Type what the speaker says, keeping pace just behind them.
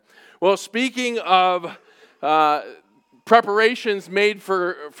Well, speaking of preparations made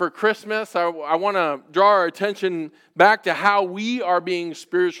for Christmas, I want to draw our attention back to how we are being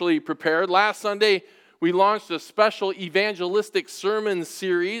spiritually prepared. Last Sunday, we launched a special evangelistic sermon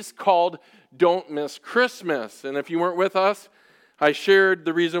series called Don't Miss Christmas. And if you weren't with us, I shared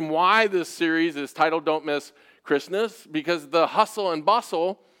the reason why this series is titled Don't Miss Christmas, because the hustle and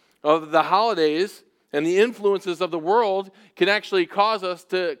bustle of the holidays and the influences of the world can actually cause us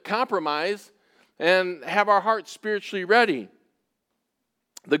to compromise and have our hearts spiritually ready.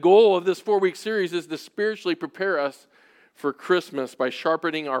 The goal of this 4-week series is to spiritually prepare us for Christmas by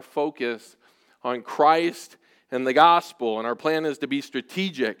sharpening our focus on Christ and the gospel. And our plan is to be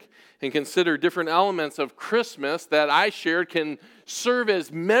strategic and consider different elements of Christmas that I shared can serve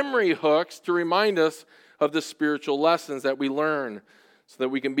as memory hooks to remind us of the spiritual lessons that we learn so that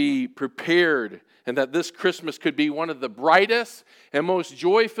we can be prepared and that this Christmas could be one of the brightest and most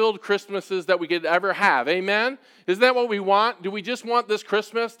joy-filled Christmases that we could ever have. Amen? Isn't that what we want? Do we just want this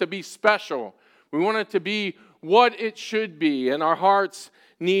Christmas to be special? We want it to be what it should be, and our hearts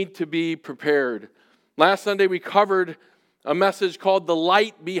need to be prepared. Last Sunday we covered a message called The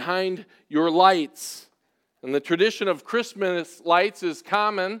Light Behind Your Lights. And the tradition of Christmas lights is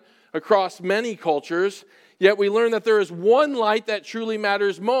common across many cultures, yet we learn that there is one light that truly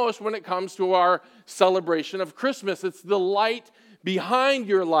matters most when it comes to our celebration of Christmas. It's the light behind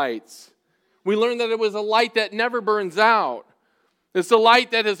your lights. We learned that it was a light that never burns out. It's a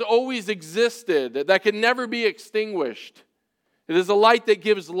light that has always existed, that can never be extinguished. It is a light that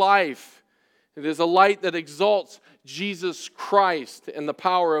gives life. It is a light that exalts Jesus Christ and the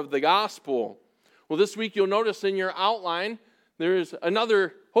power of the gospel. Well, this week you'll notice in your outline, there's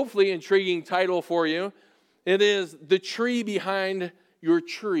another hopefully intriguing title for you. It is The Tree Behind Your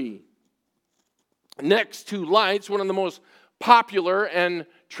Tree. Next to lights, one of the most popular and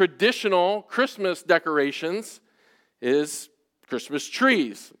traditional Christmas decorations is Christmas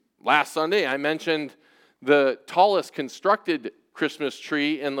trees. Last Sunday, I mentioned the tallest constructed Christmas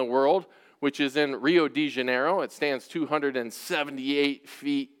tree in the world, which is in Rio de Janeiro. It stands 278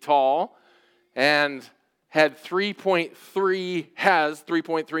 feet tall and has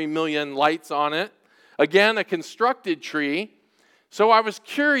 3.3 million lights on it. Again, a constructed tree. So I was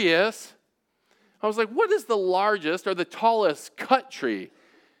curious. I was like, what is the largest or the tallest cut tree?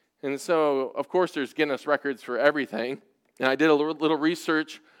 And so, of course, there's Guinness records for everything. And I did a little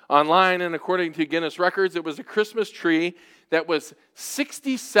research online, and according to Guinness records, it was a Christmas tree that was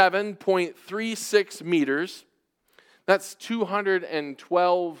 67.36 meters. That's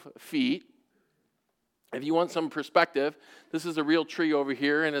 212 feet. If you want some perspective, this is a real tree over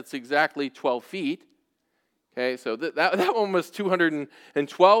here, and it's exactly 12 feet. Okay, so that one was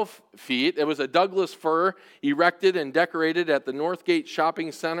 212 feet. It was a Douglas fir erected and decorated at the Northgate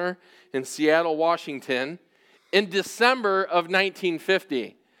Shopping Center in Seattle, Washington, in December of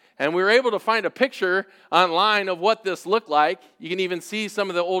 1950. And we were able to find a picture online of what this looked like. You can even see some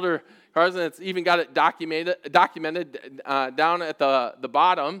of the older cars, and it's even got it documented down at the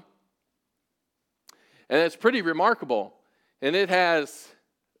bottom. And it's pretty remarkable. And it has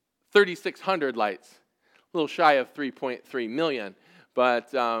 3,600 lights, a little shy of 3.3 million.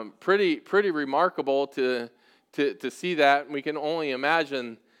 But pretty remarkable to see that. We can only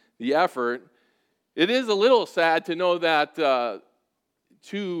imagine the effort. It is a little sad to know that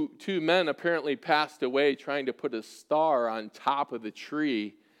two men apparently passed away trying to put a star on top of the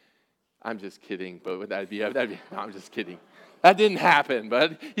tree. I'm just kidding, but would that be no, I'm just kidding. That didn't happen,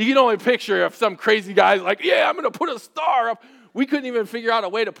 but you can only picture if some crazy guy's like, yeah, I'm going to put a star up. We couldn't even figure out a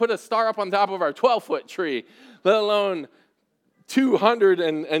way to put a star up on top of our 12-foot tree, let alone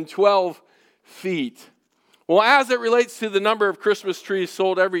 212 feet. Well, as it relates to the number of Christmas trees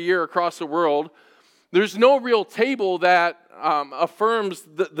sold every year across the world, there's no real table that affirms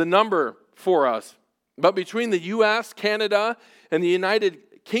the number for us. But between the U.S., Canada, and the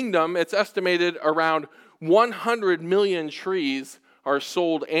United Kingdom, it's estimated around 100 million trees are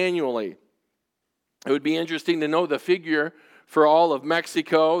sold annually. It would be interesting to know the figure for all of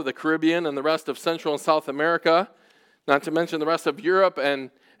Mexico, the Caribbean, and the rest of Central and South America, not to mention the rest of Europe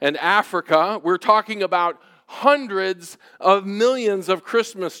and Africa. We're talking about hundreds of millions of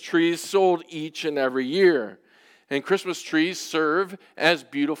Christmas trees sold each and every year. And Christmas trees serve as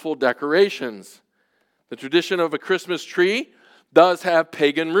beautiful decorations. The tradition of a Christmas tree does have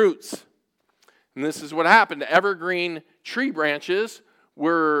pagan roots. And this is what happened. Evergreen tree branches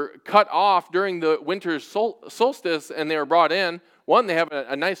were cut off during the winter solstice, and they were brought in. One, they have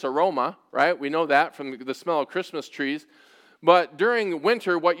a nice aroma, right? We know that from the smell of Christmas trees. But during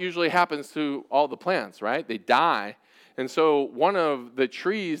winter, what usually happens to all the plants, right? They die. And so one of the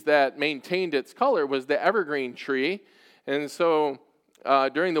trees that maintained its color was the evergreen tree. And so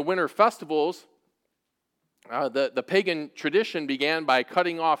during the winter festivals, the pagan tradition began by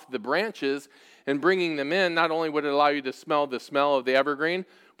cutting off the branches and bringing them in. Not only would it allow you to smell the smell of the evergreen,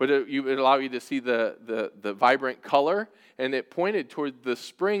 but it would allow you to see the vibrant color, and it pointed toward the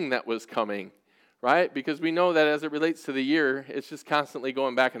spring that was coming, right? Because we know that as it relates to the year, it's just constantly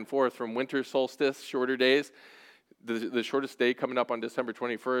going back and forth from winter solstice, shorter days, the shortest day coming up on December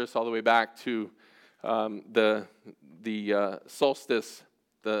 21st, all the way back to the solstice,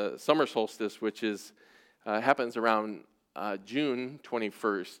 the summer solstice, which is happens around June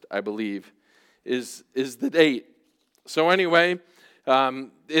 21st, I believe, is the date. So anyway,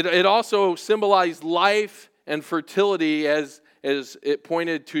 it also symbolized life and fertility as it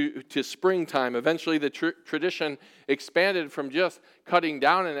pointed to springtime. Eventually, the tradition expanded from just cutting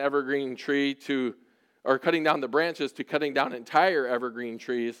down an evergreen tree or cutting down the branches to cutting down entire evergreen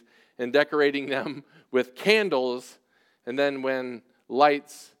trees and decorating them with candles. And then when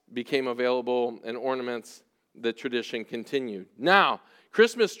lights became available and ornaments, the tradition continued. Now,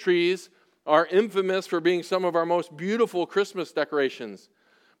 Christmas trees are infamous for being some of our most beautiful Christmas decorations.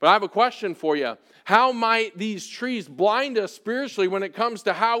 But I have a question for you. How might these trees blind us spiritually when it comes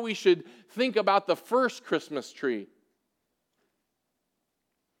to how we should think about the first Christmas tree?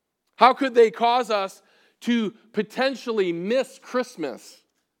 How could they cause us to potentially miss Christmas?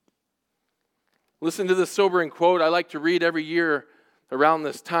 Listen to this sobering quote I like to read every year around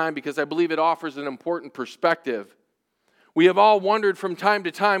this time because I believe it offers an important perspective. We have all wondered from time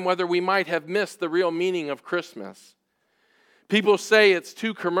to time whether we might have missed the real meaning of Christmas. People say it's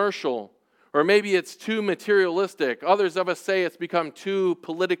too commercial, or maybe it's too materialistic. Others of us say it's become too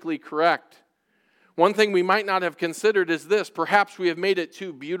politically correct. One thing we might not have considered is this: perhaps we have made it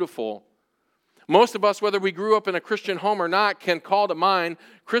too beautiful. Most of us, whether we grew up in a Christian home or not, can call to mind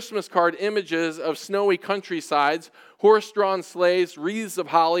Christmas card images of snowy countrysides, horse-drawn sleighs, wreaths of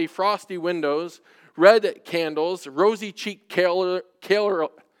holly, frosty windows, red candles, rosy-cheeked carolers,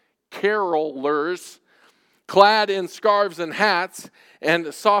 clad in scarves and hats,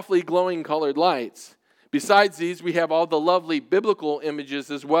 and softly glowing colored lights. Besides these, we have all the lovely biblical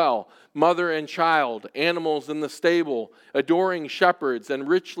images as well: mother and child, animals in the stable, adoring shepherds, and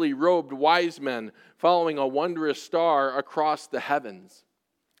richly robed wise men following a wondrous star across the heavens.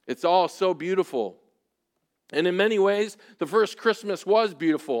 It's all so beautiful. And in many ways, the first Christmas was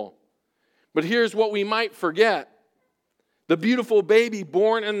beautiful. But here's what we might forget. The beautiful baby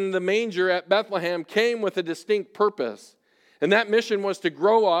born in the manger at Bethlehem came with a distinct purpose. And that mission was to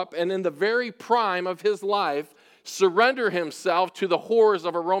grow up and in the very prime of his life, surrender himself to the horrors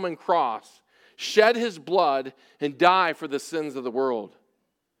of a Roman cross, shed his blood, and die for the sins of the world.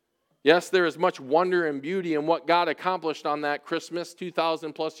 Yes, there is much wonder and beauty in what God accomplished on that Christmas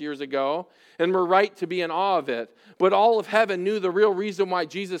 2,000 plus years ago, and we're right to be in awe of it. But all of heaven knew the real reason why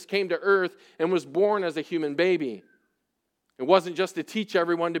Jesus came to earth and was born as a human baby. It wasn't just to teach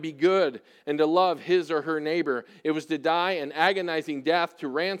everyone to be good and to love his or her neighbor. It was to die an agonizing death to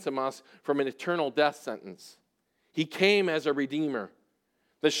ransom us from an eternal death sentence. He came as a redeemer.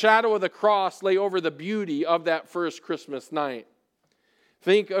 The shadow of the cross lay over the beauty of that first Christmas night.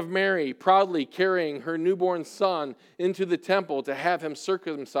 Think of Mary proudly carrying her newborn son into the temple to have him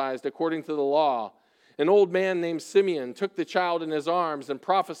circumcised according to the law. An old man named Simeon took the child in his arms and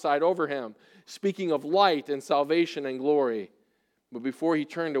prophesied over him, speaking of light and salvation and glory. But before he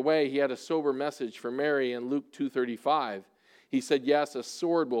turned away, he had a sober message for Mary in Luke 2:35. He said, "Yes, a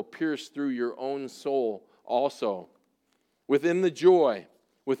sword will pierce through your own soul also." Within the joy,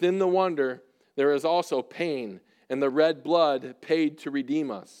 within the wonder, there is also pain, and the red blood paid to redeem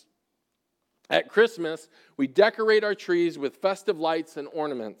us. At Christmas, we decorate our trees with festive lights and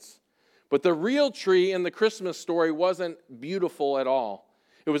ornaments. But the real tree in the Christmas story wasn't beautiful at all.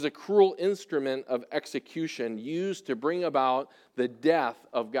 It was a cruel instrument of execution used to bring about the death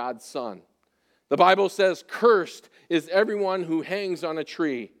of God's Son. The Bible says, "Cursed is everyone who hangs on a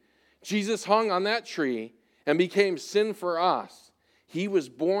tree." Jesus hung on that tree and became sin for us. He was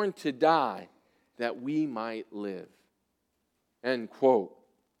born to die that we might live. End quote.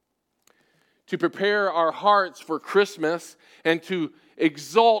 To prepare our hearts for Christmas and to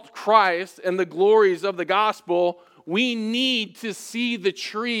exalt Christ and the glories of the gospel, we need to see the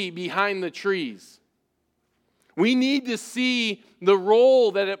tree behind the trees. We need to see the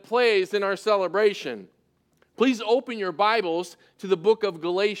role that it plays in our celebration. Please open your Bibles to the book of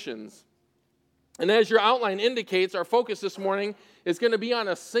Galations. And as your outline indicates, our focus this morning is going to be on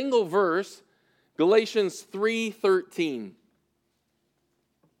a single verse, Galatians 3:13.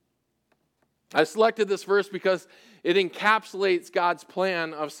 I selected this verse because it encapsulates God's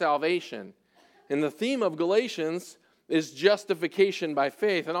plan of salvation. And the theme of Galatians is justification by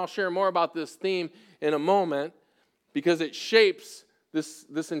faith. And I'll share more about this theme in a moment because it shapes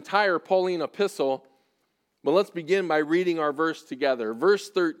this entire Pauline epistle. But let's begin by reading our verse together. Verse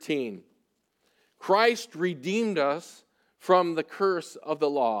 13. Christ redeemed us from the curse of the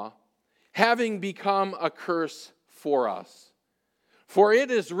law, having become a curse for us. For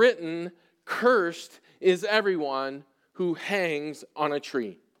it is written, cursed is everyone who hangs on a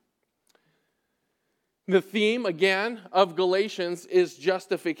tree. The theme, again, of Galatians is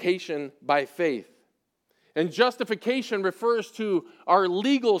justification by faith. And justification refers to our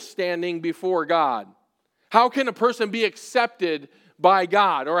legal standing before God. How can a person be accepted by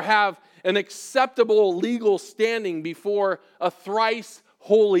God or have an acceptable legal standing before a thrice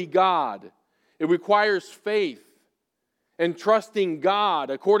holy God? It requires faith and trusting God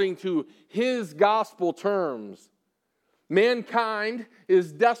according to His gospel terms. Mankind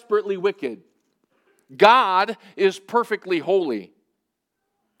is desperately wicked. God is perfectly holy.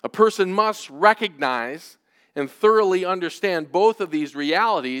 A person must recognize and thoroughly understand both of these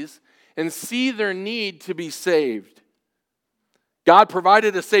realities and see their need to be saved. God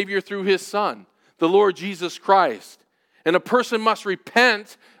provided a Savior through His Son, the Lord Jesus Christ. And a person must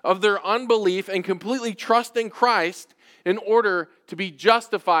repent of their unbelief and completely trust in Christ in order to be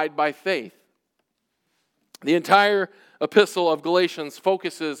justified by faith. The entire epistle of Galatians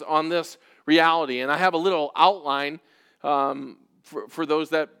focuses on this reality. And I have a little outline for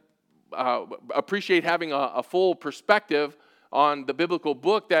those that appreciate having a full perspective on the biblical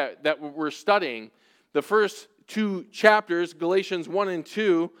book that we're studying. The first two chapters, Galatians 1 and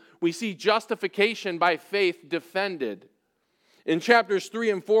 2, we see justification by faith defended. In chapters 3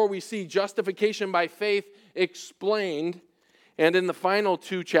 and 4, we see justification by faith explained. And in the final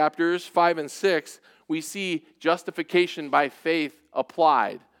two chapters, 5 and 6, we see justification by faith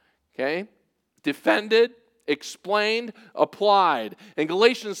applied. Okay? Defended, explained, applied. And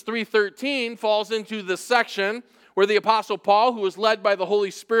Galatians 3:13 falls into the section where the Apostle Paul, who was led by the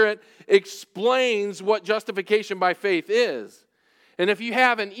Holy Spirit, explains what justification by faith is. And if you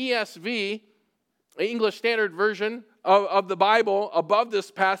have an ESV, English Standard Version of the Bible, above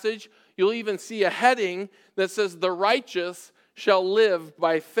this passage, you'll even see a heading that says, "The righteous shall live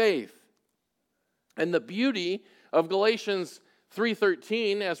by faith." And the beauty of Galatians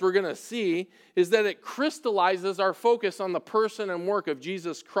 3:13, as we're going to see, is that it crystallizes our focus on the person and work of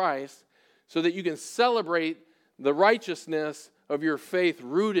Jesus Christ so that you can celebrate the righteousness of your faith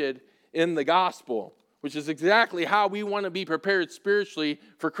rooted in the gospel, which is exactly how we want to be prepared spiritually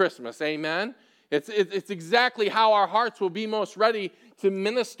for Christmas. Amen? It's exactly how our hearts will be most ready to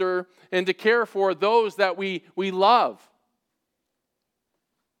minister and to care for those that we love.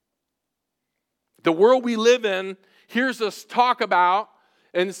 The world we live in hears us talk about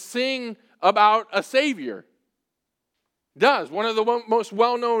and sing about a Savior. It does. One of the most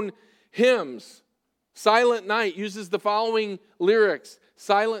well-known hymns, Silent Night, uses the following lyrics.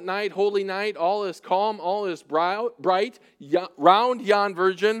 Silent night, holy night, all is calm, all is bright. Round yon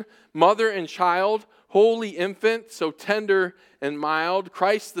virgin, mother and child, holy infant, so tender and mild.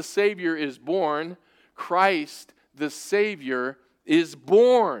 Christ the Savior is born. Christ the Savior is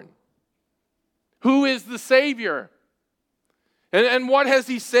born. Who is the Savior? And what has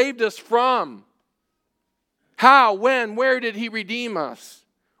He saved us from? How, when, where did He redeem us?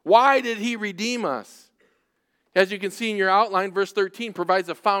 Why did He redeem us? As you can see in your outline, verse 13 provides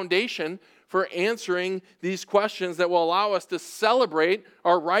a foundation for answering these questions that will allow us to celebrate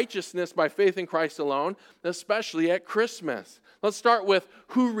our righteousness by faith in Christ alone, especially at Christmas. Let's start with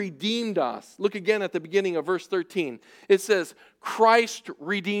who redeemed us. Look again at the beginning of verse 13. It says, Christ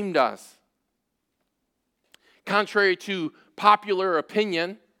redeemed us. Contrary to popular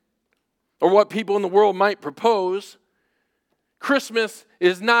opinion, or what people in the world might propose, Christmas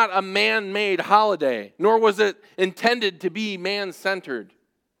is not a man-made holiday, nor was it intended to be man-centered.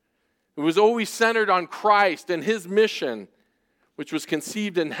 It was always centered on Christ and His mission, which was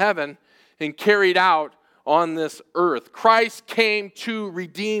conceived in heaven and carried out on this earth. Christ came to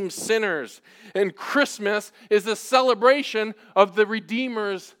redeem sinners, and Christmas is a celebration of the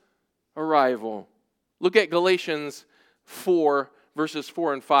Redeemer's arrival. Look at Galatians 4, verses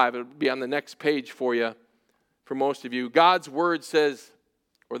 4 and 5. It'll be on the next page for you, for most of you. God's Word says,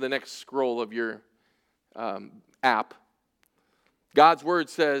 or the next scroll of your app, God's Word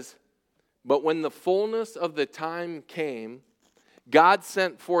says, "But when the fullness of the time came, God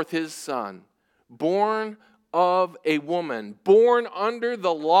sent forth His Son, born of a woman, born under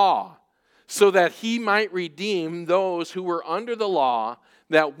the law, so that He might redeem those who were under the law,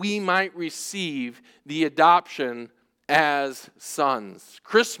 that we might receive the adoption as sons.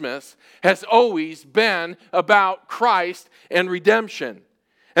 Christmas has always been about Christ and redemption.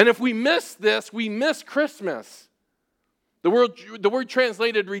 And if we miss this, we miss Christmas. The word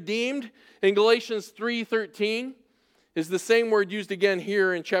translated redeemed in Galations 3:13 is the same word used again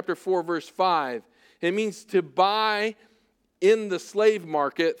here in chapter 4, verse 5. It means to buy in the slave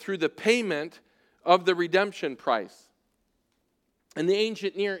market through the payment of the redemption price. In the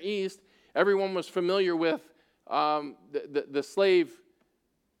ancient Near East, everyone was familiar with the slave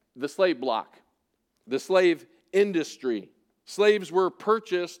block, the slave industry. Slaves were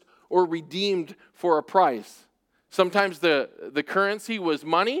purchased or redeemed for a price. Sometimes the currency was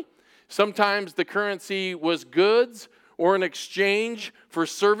money. Sometimes the currency was goods or an exchange for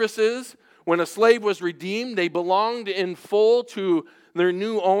services. When a slave was redeemed, they belonged in full to their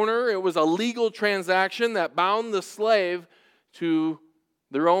new owner. It was a legal transaction that bound the slave to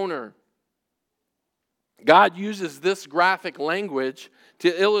their owner. God uses this graphic language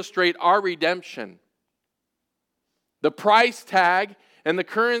to illustrate our redemption. The price tag and the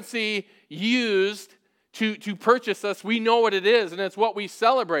currency used to purchase us, we know what it is, and it's what we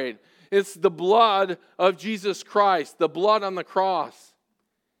celebrate. It's the blood of Jesus Christ, the blood on the cross.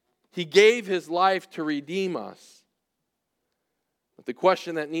 He gave his life to redeem us. But the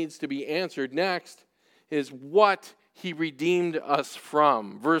question that needs to be answered next is what he redeemed us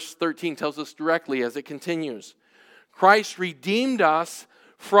from. Verse 13 tells us directly as it continues. Christ redeemed us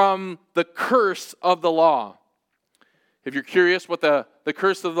from the curse of the law. If you're curious what the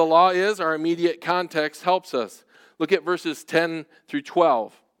curse of the law is, our immediate context helps us. Look at verses 10 through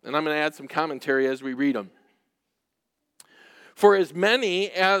 12, and I'm going to add some commentary as we read them. For as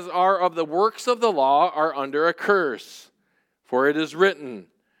many as are of the works of the law are under a curse. For it is written,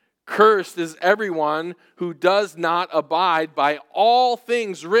 cursed is everyone who does not abide by all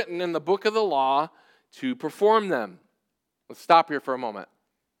things written in the book of the law to perform them. Let's stop here for a moment.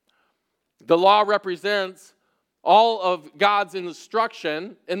 The law represents all of God's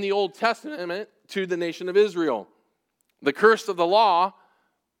instruction in the Old Testament to the nation of Israel. The curse of the law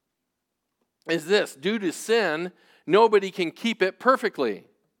is this: due to sin, nobody can keep it perfectly.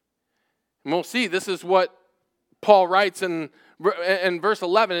 And we'll see, this is what Paul writes in verse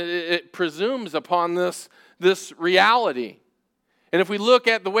 11. It presumes upon this reality. And if we look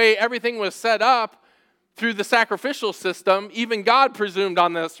at the way everything was set up through the sacrificial system, even God presumed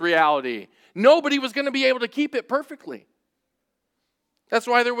on this reality. Nobody was going to be able to keep it perfectly. That's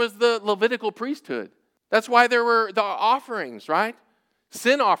why there was the Levitical priesthood. That's why there were the offerings, right?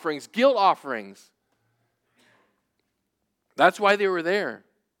 Sin offerings, guilt offerings. That's why they were there.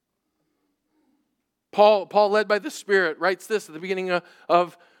 Paul, led by the Spirit, writes this at the beginning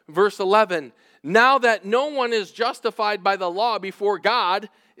of verse 11. Now that no one is justified by the law before God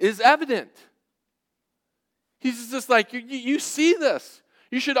is evident. He's just like, you see this.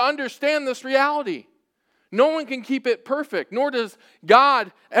 You should understand this reality. No one can keep it perfect, nor does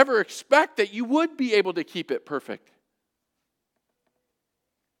God ever expect that you would be able to keep it perfect.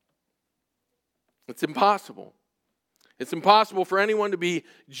 It's impossible. It's impossible for anyone to be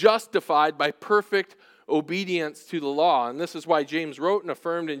justified by perfect obedience to the law. And this is why James wrote and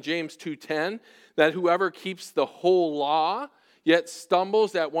affirmed in James 2:10 that whoever keeps the whole law yet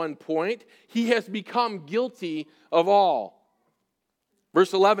stumbles at one point, he has become guilty of all.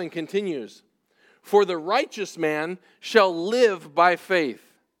 Verse 11 continues, for the righteous man shall live by faith.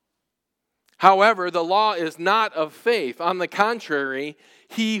 However, the law is not of faith. On the contrary,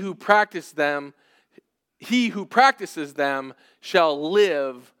 he who practices them shall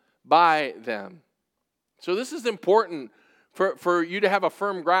live by them. So this is important for you to have a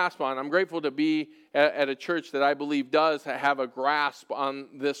firm grasp on. I'm grateful to be at a church that I believe does have a grasp on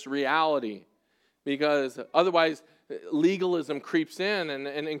this reality, because otherwise legalism creeps in and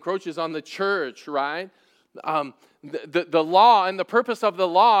encroaches on the church, right? The law and the purpose of the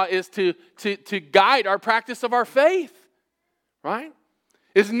law is to guide our practice of our faith, right?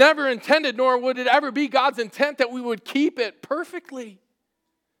 It's never intended, nor would it ever be God's intent that we would keep it perfectly.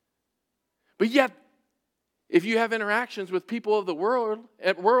 But yet, if you have interactions with people of the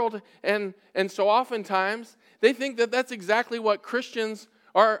world, and so oftentimes they think that that's exactly what Christians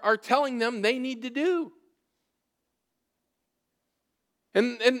are telling them they need to do.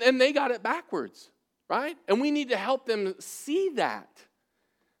 And they got it backwards, right? And we need to help them see that.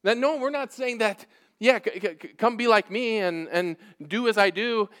 That no, we're not saying that, yeah, come be like me and do as I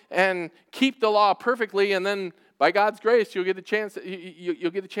do and keep the law perfectly, and then by God's grace you'll get the chance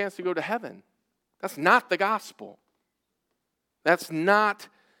to go to heaven. That's not the gospel. That's not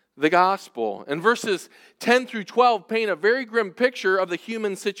the gospel. And verses 10 through 12 paint a very grim picture of the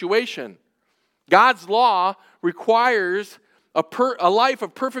human situation. God's law requires a life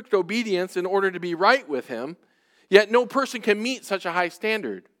of perfect obedience in order to be right with Him, yet no person can meet such a high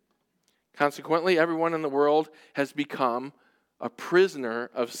standard. Consequently, everyone in the world has become a prisoner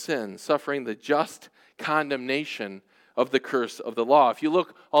of sin, suffering the just condemnation of the curse of the law. If you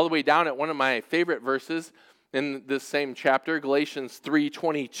look all the way down at one of my favorite verses in this same chapter, Galations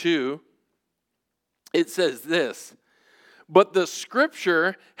 3:22, it says this, "But the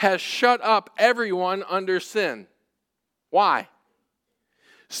Scripture has shut up everyone under sin." Why?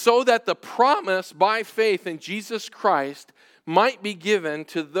 "So that the promise by faith in Jesus Christ might be given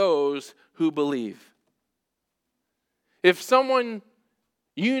to those who believe." If someone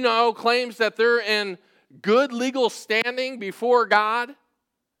claims that they're in good legal standing before God,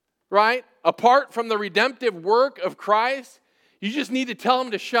 right, apart from the redemptive work of Christ, you just need to tell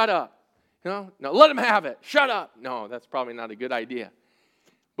them to shut up. No, let them have it. Shut up. No, that's probably not a good idea.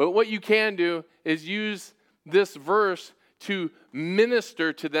 But what you can do is use this verse to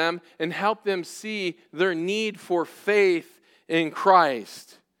minister to them and help them see their need for faith in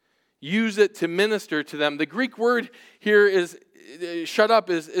Christ. Use it to minister to them. The Greek word here is, shut up,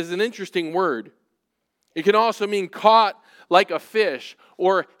 is an interesting word. It can also mean caught like a fish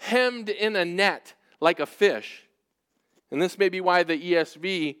or hemmed in a net like a fish. And this may be why the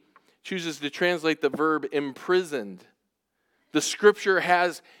ESV chooses to translate the verb imprisoned. The Scripture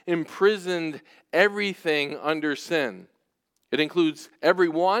has imprisoned everything under sin. It includes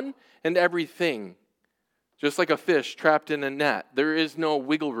everyone and everything. Just like a fish trapped in a net, there is no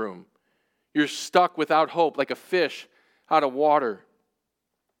wiggle room. You're stuck without hope, like a fish out of water.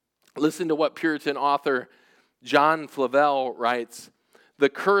 Listen to what Puritan author John Flavel writes. "The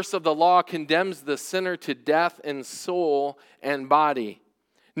curse of the law condemns the sinner to death in soul and body.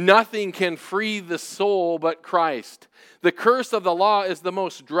 Nothing can free the soul but Christ. The curse of the law is the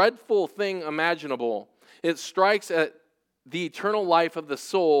most dreadful thing imaginable. It strikes at the eternal life of the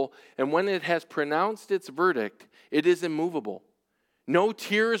soul, and when it has pronounced its verdict, it is immovable. No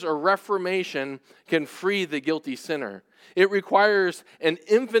tears or reformation can free the guilty sinner. It requires an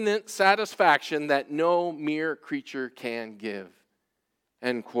infinite satisfaction that no mere creature can give."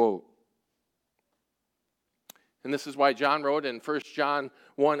 End quote. And this is why John wrote in 1 John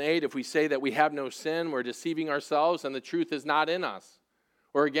 1:8, "If we say that we have no sin, we're deceiving ourselves and the truth is not in us."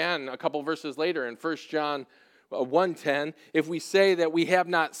 Or again, a couple verses later in 1 John 1:10, "If we say that we have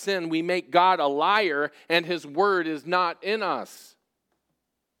not sinned, we make God a liar and His word is not in us."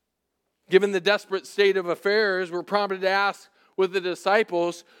 Given the desperate state of affairs, we're prompted to ask with the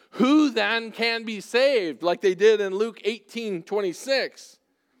disciples, who then can be saved? Like they did in Luke 18:26.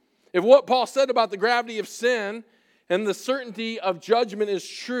 If what Paul said about the gravity of sin and the certainty of judgment is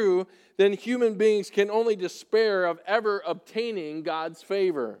true, then human beings can only despair of ever obtaining God's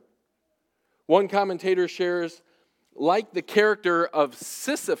favor. One commentator shares, like the character of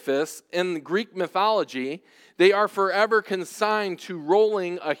Sisyphus in the Greek mythology, they are forever consigned to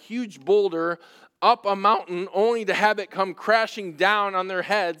rolling a huge boulder up a mountain only to have it come crashing down on their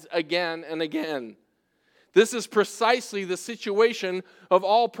heads again and again. This is precisely the situation of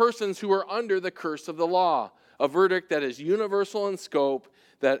all persons who are under the curse of the law, a verdict that is universal in scope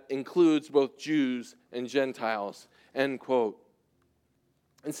that includes both Jews and Gentiles. End quote.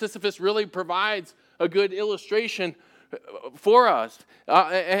 And Sisyphus really provides a good illustration for us.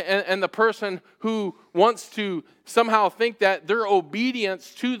 And the person who wants to somehow think that their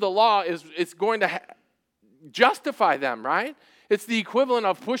obedience to the law is going to justify them, right? It's the equivalent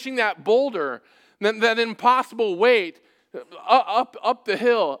of pushing that boulder, that impossible weight, up the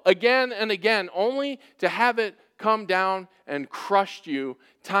hill again and again, only to have it come down and crush you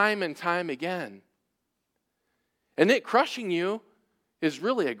time and time again. And it crushing you is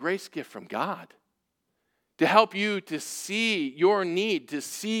really a grace gift from God to help you to see your need, to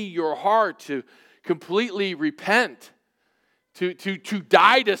see your heart, to completely repent, to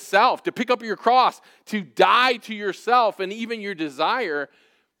die to self, to pick up your cross, to die to yourself and even your desire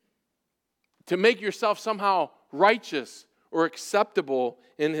to make yourself somehow righteous or acceptable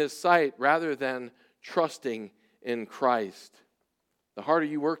in His sight rather than trusting in Christ. The harder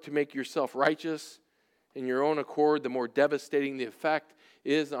you work to make yourself righteous in your own accord, the more devastating the effect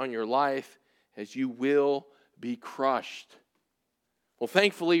is on your life, as you will be crushed. Well,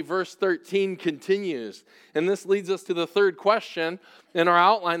 thankfully, verse 13 continues. And this leads us to the third question in our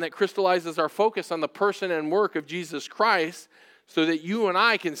outline that crystallizes our focus on the person and work of Jesus Christ so that you and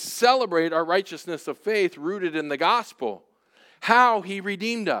I can celebrate our righteousness of faith rooted in the gospel. How He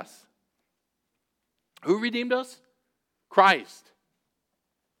redeemed us. Who redeemed us? Christ.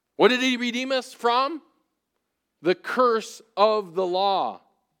 What did he redeem us from? The curse of the law.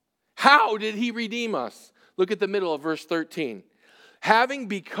 How did he redeem us? Look at the middle of verse 13. Having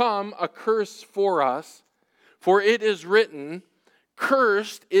become a curse for us, for it is written,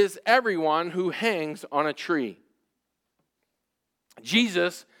 cursed is everyone who hangs on a tree.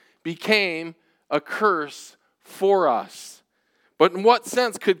 Jesus became a curse for us. But in what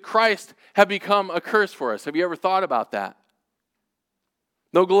sense could Christ have become a curse for us? Have you ever thought about that?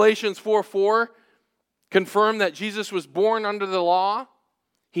 Though Galations 4:4 confirm that Jesus was born under the law,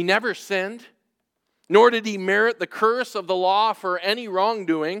 he never sinned, nor did he merit the curse of the law for any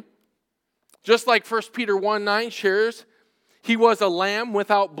wrongdoing. Just like 1 Peter 1:9 shares, he was a lamb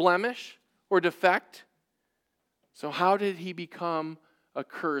without blemish or defect. So how did he become a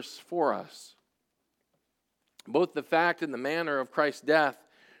curse for us? Both the fact and the manner of Christ's death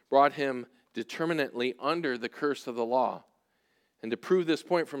brought him determinately under the curse of the law. And to prove this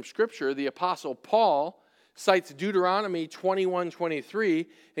point from Scripture, the Apostle Paul cites Deuteronomy 21:23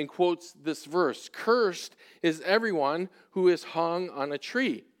 and quotes this verse, cursed is everyone who is hung on a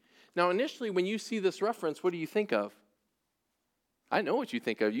tree. Now, initially, when you see this reference, what do you think of? I know what you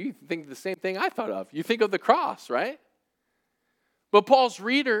think of. You think the same thing I thought of. You think of the cross, right? But Paul's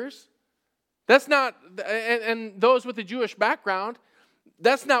readers, that's not, and those with a Jewish background,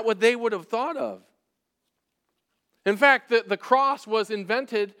 that's not what they would have thought of. In fact, the cross was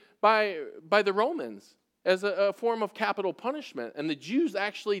invented by the Romans as a form of capital punishment, and the Jews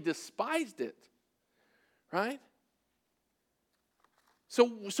actually despised it, right?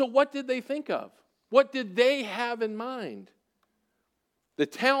 So what did they think of? What did they have in mind? The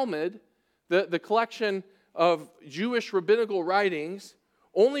Talmud, the collection of Jewish rabbinical writings,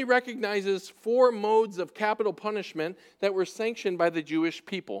 only recognizes 4 modes of capital punishment that were sanctioned by the Jewish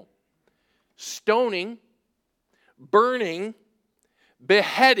people: stoning, burning,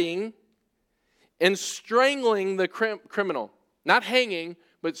 beheading, and strangling the criminal. Not hanging,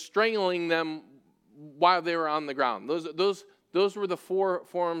 but strangling them while they were on the ground. Those were the 4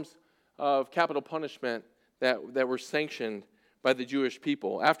 forms of capital punishment that were sanctioned by the Jewish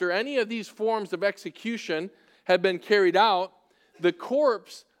people. After any of these forms of execution had been carried out, the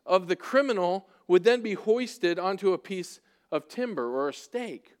corpse of the criminal would then be hoisted onto a piece of timber or a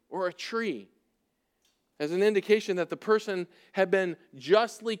stake or a tree as an indication that the person had been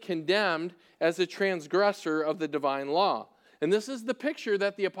justly condemned as a transgressor of the divine law. And this is the picture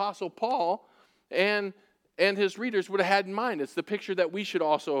that the Apostle Paul and his readers would have had in mind. It's the picture that we should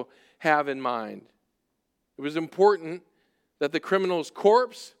also have in mind. It was important that the criminal's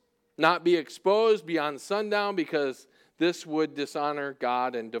corpse not be exposed beyond sundown, because this would dishonor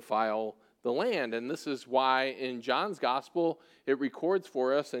God and defile the land. And this is why in John's gospel it records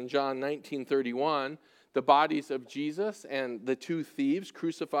for us in John 19:31, the bodies of Jesus and the 2 thieves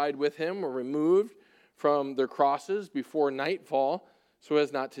crucified with him were removed from their crosses before nightfall so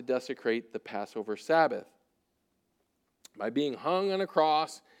as not to desecrate the Passover Sabbath. By being hung on a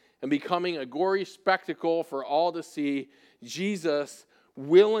cross and becoming a gory spectacle for all to see, Jesus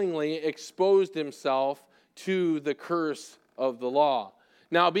willingly exposed himself to the curse of the law.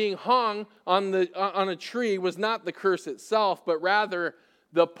 Now, being hung on a tree was not the curse itself, but rather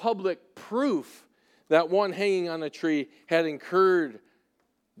the public proof that one hanging on a tree had incurred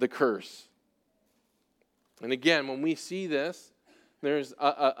the curse. And again, when we see this, there's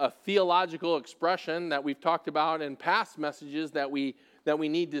a theological expression that we've talked about in past messages that we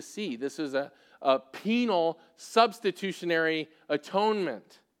need to see. This is a penal substitutionary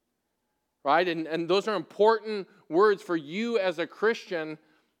atonement, right? And those are important words for you as a Christian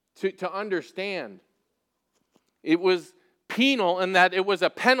to understand. It was penal in that it was a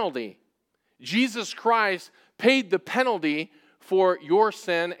penalty. Jesus Christ paid the penalty for your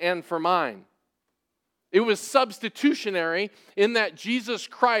sin and for mine. It was substitutionary in that Jesus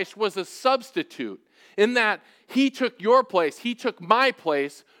Christ was a substitute, in that he took your place, he took my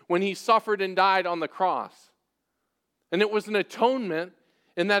place when he suffered and died on the cross. And it was an atonement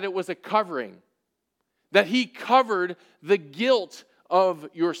in that it was a covering, that he covered the guilt of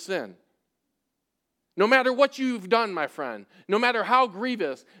your sin. No matter what you've done, my friend, no matter how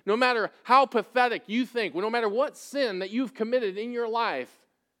grievous, no matter how pathetic you think, no matter what sin that you've committed in your life,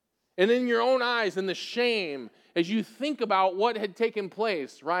 and in your own eyes, and the shame as you think about what had taken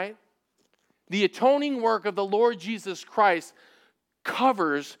place, right? The atoning work of the Lord Jesus Christ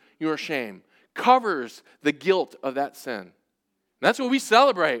covers your shame, covers the guilt of that sin. And that's what we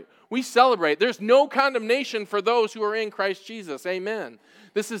celebrate. We celebrate. There's no condemnation for those who are in Christ Jesus. Amen.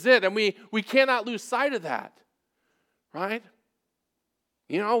 This is it. And we cannot lose sight of that, right?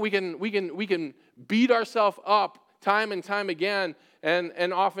 You know, we can beat ourselves up time and time again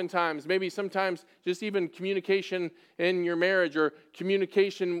And oftentimes, maybe sometimes just even communication in your marriage or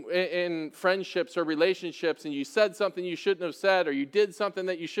communication in friendships or relationships, and you said something you shouldn't have said, or you did something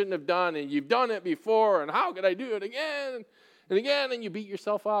that you shouldn't have done, and you've done it before, and how could I do it again and again? And you beat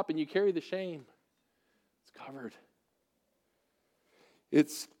yourself up and you carry the shame. It's covered.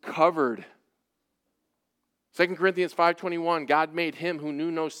 It's covered. 2 Corinthians 5:21, God made him who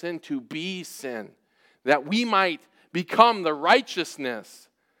knew no sin to be sin, that we might become the righteousness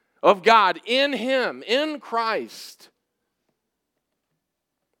of God in him, in Christ.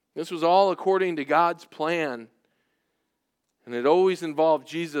 This was all according to God's plan. And it always involved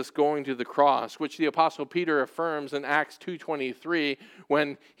Jesus going to the cross, which the Apostle Peter affirms in Acts 2:23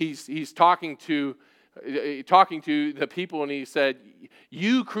 when he's talking to the people, and he said,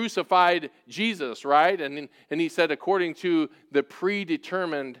 you crucified Jesus, right? And he said, according to the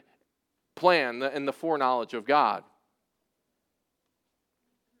predetermined plan and the foreknowledge of God.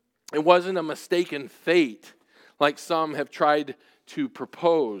 It wasn't a mistaken fate like some have tried to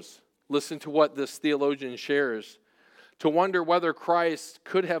propose. Listen to what this theologian shares. To wonder whether Christ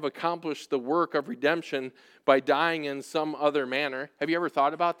could have accomplished the work of redemption by dying in some other manner. Have you ever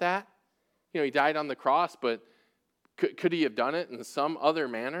thought about that? He died on the cross, but could he have done it in some other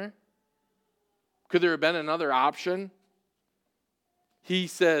manner? Could there have been another option? He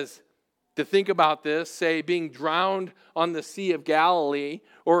says, to think about this, say, being drowned on the Sea of Galilee,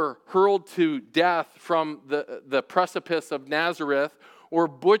 or hurled to death from the precipice of Nazareth, or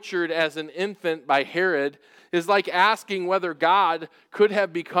butchered as an infant by Herod, is like asking whether God could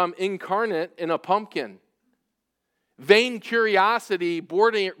have become incarnate in a pumpkin. Vain curiosity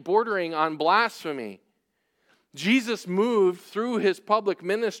bordering on blasphemy. Jesus moved through his public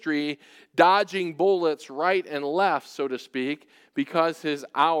ministry, dodging bullets right and left, so to speak, because his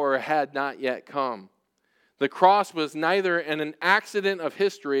hour had not yet come. The cross was neither an accident of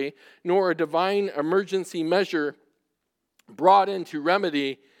history nor a divine emergency measure brought in to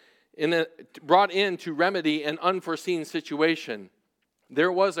remedy an unforeseen situation.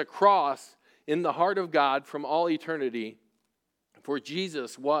 There was a cross in the heart of God from all eternity, for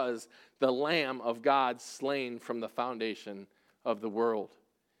Jesus was the Lamb of God slain from the foundation of the world.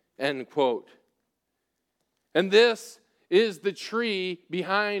 End quote. And this is the tree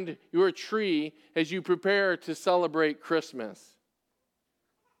behind your tree as you prepare to celebrate Christmas.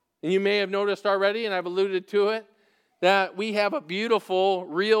 And you may have noticed already, and I've alluded to it, that we have a beautiful,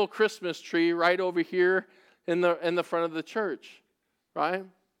 real Christmas tree right over here in the front of the church, right?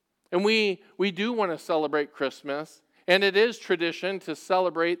 And we do want to celebrate Christmas, and it is tradition to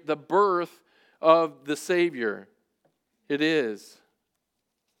celebrate the birth of the Savior. It is.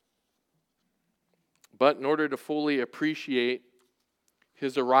 But in order to fully appreciate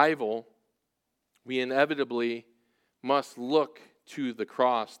his arrival, we inevitably must look to the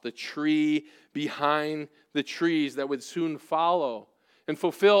cross, the tree behind the trees that would soon follow and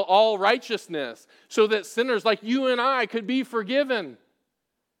fulfill all righteousness so that sinners like you and I could be forgiven.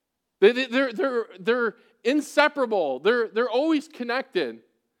 They're inseparable. They're always connected.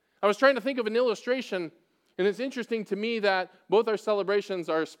 I was trying to think of an illustration, and it's interesting to me that both our celebrations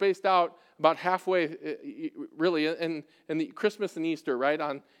are spaced out about halfway, really, in the Christmas and Easter, right,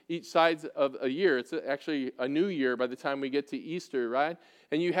 on each sides of a year. It's actually a new year by the time we get to Easter, right?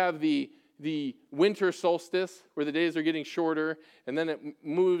 And you have the winter solstice, where the days are getting shorter, and then it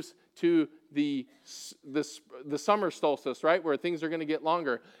moves to the summer solstice, right, where things are going to get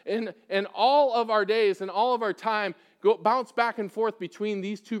longer. And all of our days and all of our time bounce back and forth between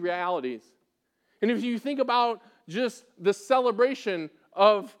these two realities. And if you think about just the celebration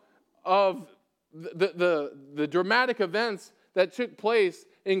of the dramatic events that took place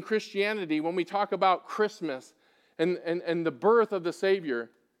in Christianity when we talk about Christmas and the birth of the Savior,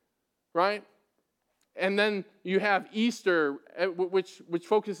 right? And then you have Easter, which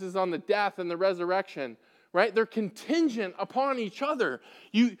focuses on the death and the resurrection, right? They're contingent upon each other.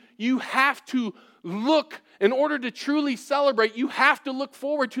 You have to look, in order to truly celebrate, you have to look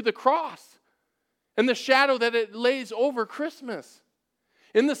forward to the cross and the shadow that it lays over Christmas.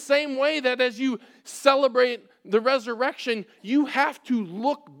 In the same way that as you celebrate the resurrection, you have to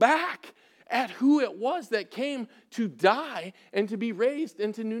look back at who it was that came to die and to be raised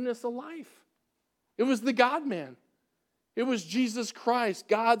into newness of life. It was the God-man. It was Jesus Christ,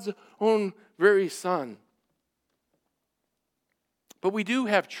 God's own very Son. But we do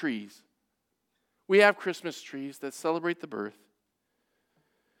have trees. We have Christmas trees that celebrate the birth.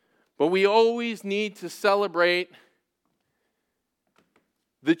 But we always need to celebrate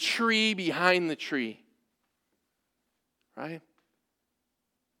the tree behind the tree. Right?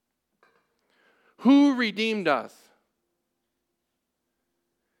 Who redeemed us?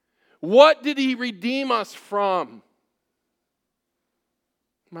 What did he redeem us from?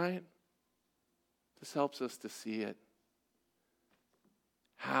 Right? This helps us to see it.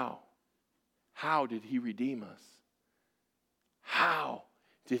 How? How did he redeem us? How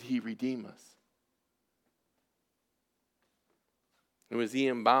did he redeem us? It was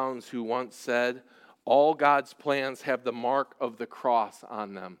Ian Bounds who once said, all God's plans have the mark of the cross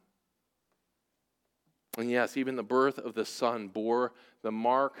on them. And yes, even the birth of the Son bore the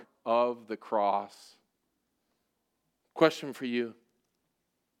mark of the cross. Question for you.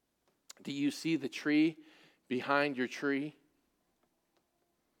 Do you see the tree behind your tree?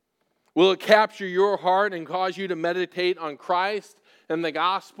 Will it capture your heart and cause you to meditate on Christ and the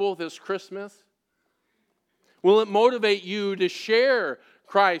gospel this Christmas? Will it motivate you to share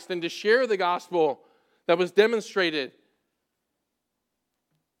Christ and to share the gospel that was demonstrated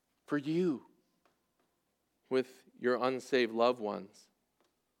for you with your unsaved loved ones?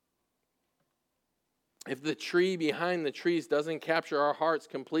 If the tree behind the trees doesn't capture our hearts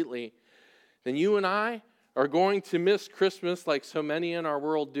completely, then you and I are going to miss Christmas like so many in our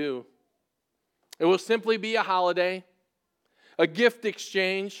world do. It will simply be a holiday, a gift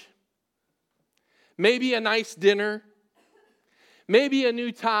exchange, maybe a nice dinner, maybe a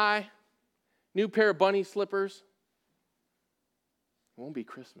new tie, new pair of bunny slippers. It won't be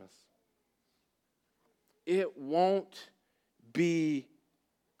Christmas. It won't be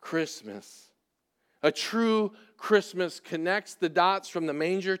Christmas. A true Christmas connects the dots from the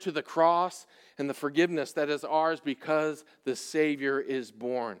manger to the cross and the forgiveness that is ours because the Savior is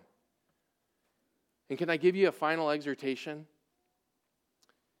born. And can I give you a final exhortation?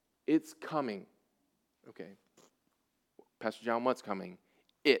 It's coming. Okay. Pastor John, what's coming?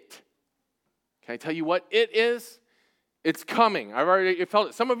 It. Can I tell you what it is? It's coming. I've already felt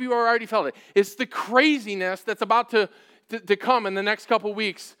it. Some of you have already felt it. It's the craziness that's about to come in the next couple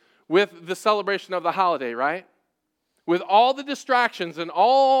weeks with the celebration of the holiday, right? With all the distractions and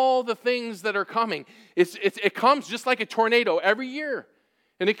all the things that are coming. It comes just like a tornado every year,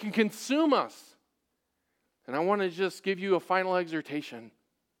 and it can consume us. And I want to just give you a final exhortation.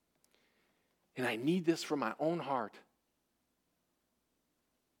 And I need this from my own heart.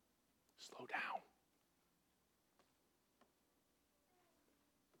 Slow down.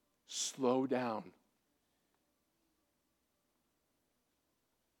 Slow down.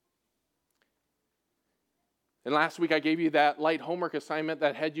 And last week I gave you that light homework assignment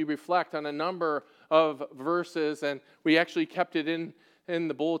that had you reflect on a number of verses, and we actually kept it in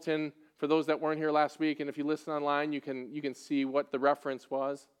the bulletin for those that weren't here last week. And if you listen online, you can see what the reference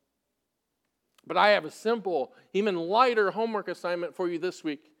was. But I have a simple, even lighter homework assignment for you this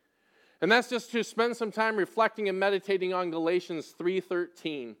week. And that's just to spend some time reflecting and meditating on Galations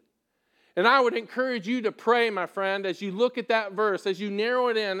 3:13. And I would encourage you to pray, my friend, as you look at that verse, as you narrow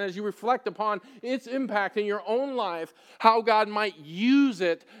it in, as you reflect upon its impact in your own life, how God might use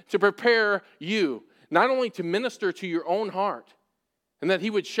it to prepare you, not only to minister to your own heart, and that he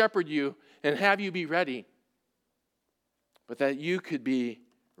would shepherd you and have you be ready, but that you could be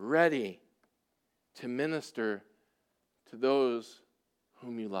ready to minister to those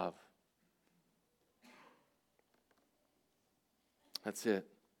whom you love. That's it.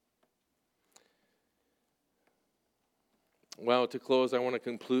 Well, to close, I want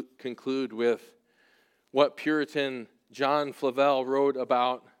to conclude with what Puritan John Flavel wrote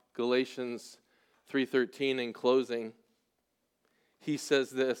about Galations 3:13 in closing. He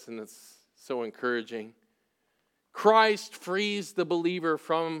says this, and it's so encouraging. Christ frees the believer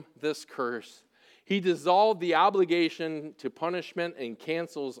from this curse. He dissolved the obligation to punishment and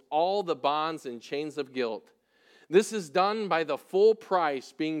cancels all the bonds and chains of guilt. This is done by the full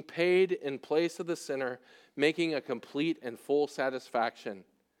price being paid in place of the sinner, making a complete and full satisfaction.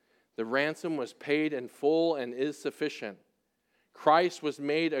 The ransom was paid in full and is sufficient. Christ was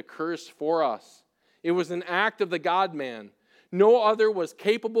made a curse for us. It was an act of the God-man. No other was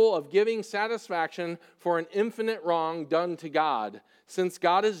capable of giving satisfaction for an infinite wrong done to God. Since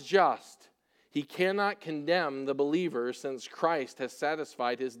God is just, he cannot condemn the believer since Christ has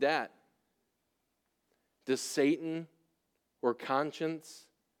satisfied his debt. Does Satan or conscience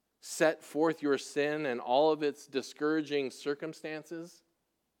set forth your sin and all of its discouraging circumstances?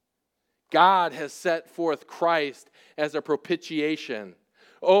 God has set forth Christ as a propitiation.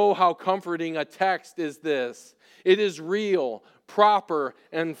 Oh, how comforting a text is this. It is real, proper,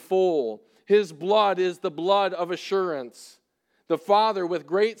 and full. His blood is the blood of assurance. The Father, with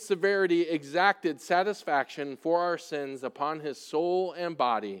great severity, exacted satisfaction for our sins upon his soul and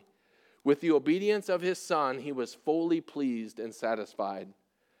body. With the obedience of his Son, he was fully pleased and satisfied.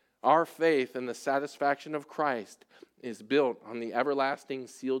 Our faith in the satisfaction of Christ is built on the everlasting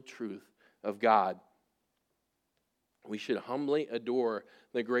sealed truth of God. We should humbly adore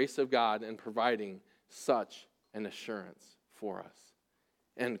the grace of God in providing such an assurance for us.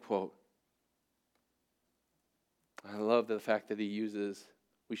 End quote. I love the fact that he uses,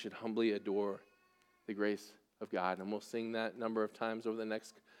 we should humbly adore the grace of God. And we'll sing that a number of times over the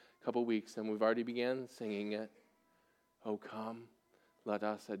next couple weeks, and we've already began singing it. Oh, come, let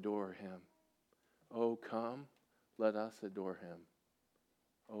us adore him. Oh, come, let us adore him.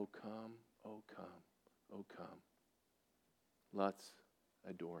 Oh, come, oh, come, oh, come. Let's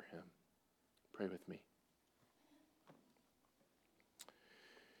adore him. Pray with me.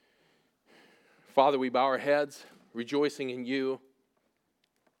 Father, we bow our heads, rejoicing in you,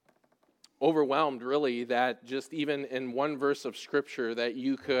 overwhelmed really that just even in one verse of Scripture that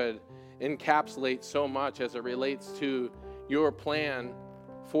you could encapsulate so much as it relates to your plan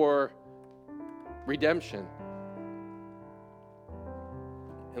for redemption.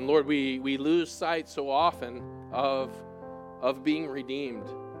 And Lord, we lose sight so often of being redeemed.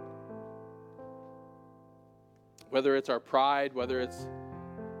 Whether it's our pride, whether it's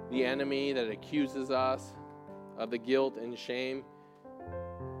the enemy that accuses us of the guilt and shame,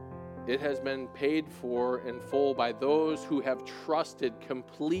 it has been paid for in full by those who have trusted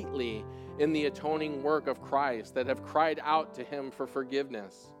completely in the atoning work of Christ, that have cried out to him for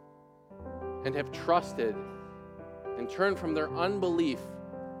forgiveness, and have trusted and turned from their unbelief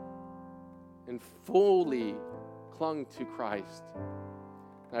and fully clung to Christ.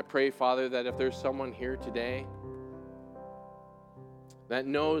 And I pray, Father, that if there's someone here today that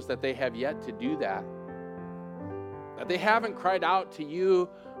knows that they have yet to do that they haven't cried out to you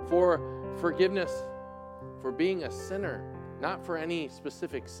for forgiveness, for being a sinner, not for any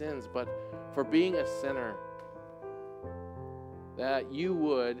specific sins, but for being a sinner, that you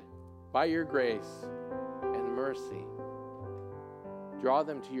would, by your grace and mercy, draw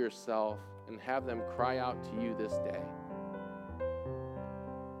them to yourself and have them cry out to you this day.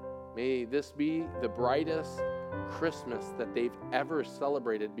 May this be the brightest Christmas that they've ever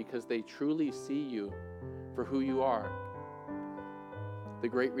celebrated, because they truly see you for who you are, the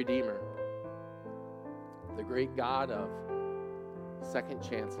great Redeemer, the great God of second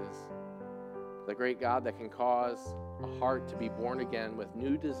chances, the great God that can cause a heart to be born again with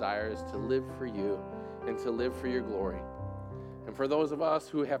new desires to live for you and to live for your glory. And for those of us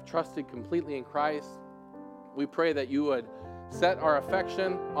who have trusted completely in Christ, we pray that you would set our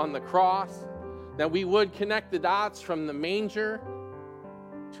affection on the cross, that we would connect the dots from the manger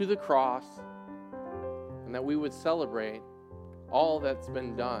to the cross, and that we would celebrate all that's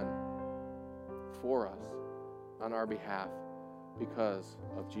been done for us on our behalf because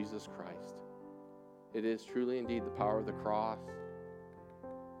of Jesus Christ. It is truly indeed the power of the cross.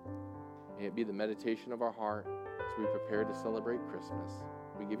 May it be the meditation of our heart as we prepare to celebrate Christmas.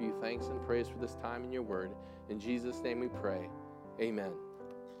 We give you thanks and praise for this time in your word. In Jesus' name we pray. Amen.